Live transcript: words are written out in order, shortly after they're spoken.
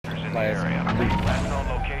in the area. Last known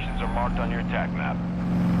locations are marked on your attack map.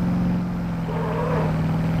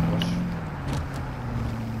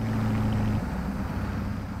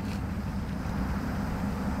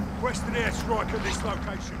 Request an airstrike at this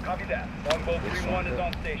location. Copy that. Longbow 3-1 is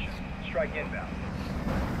on station. Strike inbound.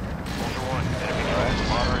 Ultra One, enemy threat,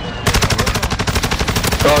 moderate.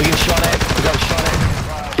 Oh, you shot at. We got shot at.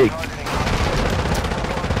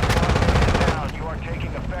 Down. You are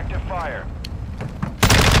taking effective fire.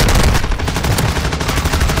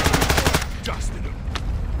 Dusted him.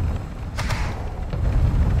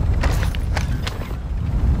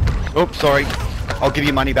 Oops, sorry. I'll give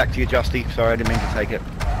your money back to you, Justy. Sorry, I didn't mean to take it.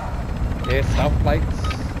 Yeah, stealth plates.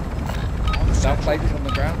 Stealth plates on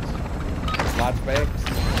the ground. Large bags.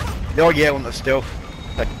 Oh yeah, on the stealth.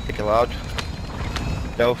 Take a large.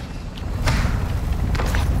 Stealth.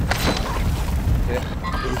 Yeah.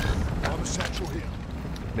 I'm a satchel here.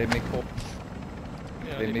 Let me pull.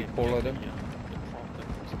 Let me pull it in.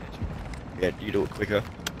 Yeah, you do it quicker.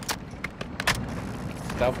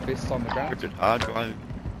 Stealth vest on the ground. It's hard drive.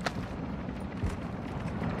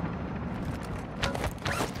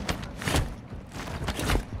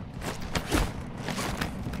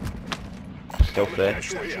 Stealth there.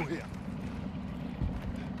 Satchel here.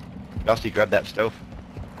 Dusty, grab that stealth.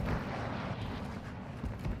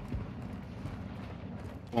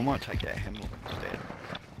 I might take that hemlock instead.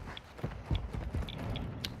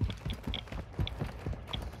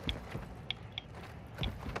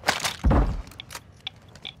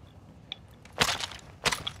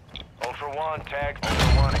 Ultra One, tag.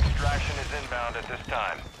 Ultra One, extraction is inbound at this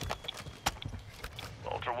time.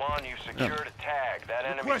 Ultra One, you've secured a tag. That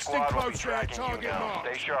enemy Requesting squad will be close air, tracking you target now. marked.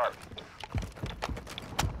 Stay sharp.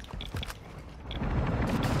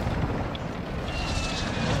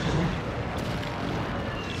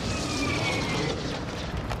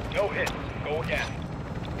 No hits. Go again.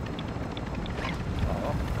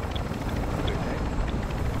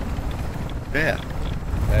 Yeah.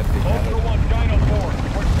 That'd be Ultra valid. One, Dino 4.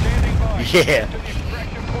 We're standing by. Yeah. Get to the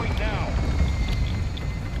extraction point now.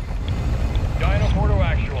 Dino 4 to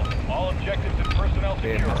actual. All objectives and personnel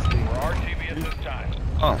Yeah, secure. must be. We're RTV at this time.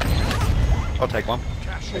 Oh. I'll take one.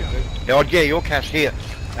 Cash here. Oh yeah, your cash here.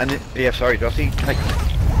 And yeah, sorry, Dusty. Take.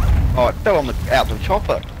 Oh, it fell on the out the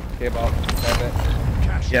chopper. Here, Bob. Grab it.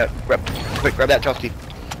 Cash Yeah, quick, grab that, Dusty.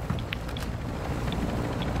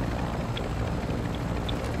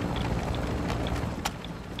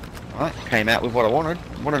 Alright, came out with what I wanted.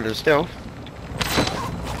 Wanted a stealth.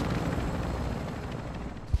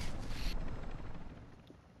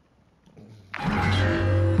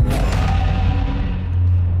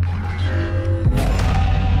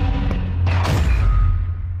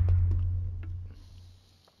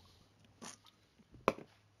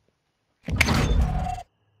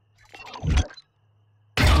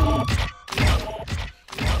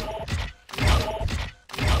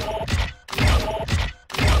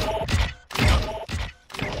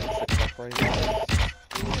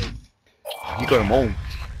 You got them all.